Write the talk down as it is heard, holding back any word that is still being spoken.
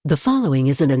The following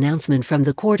is an announcement from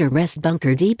the Quarter Rest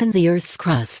bunker deep in the Earth's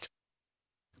crust.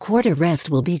 Quarter Rest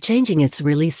will be changing its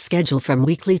release schedule from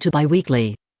weekly to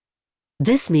bi-weekly.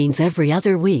 This means every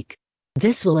other week.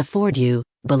 This will afford you,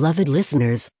 beloved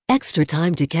listeners, extra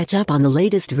time to catch up on the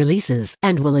latest releases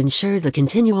and will ensure the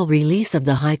continual release of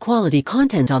the high-quality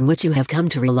content on which you have come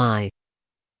to rely.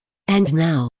 And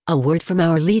now, a word from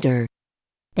our leader.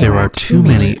 There are too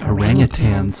many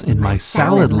orangutans in my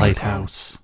salad lighthouse.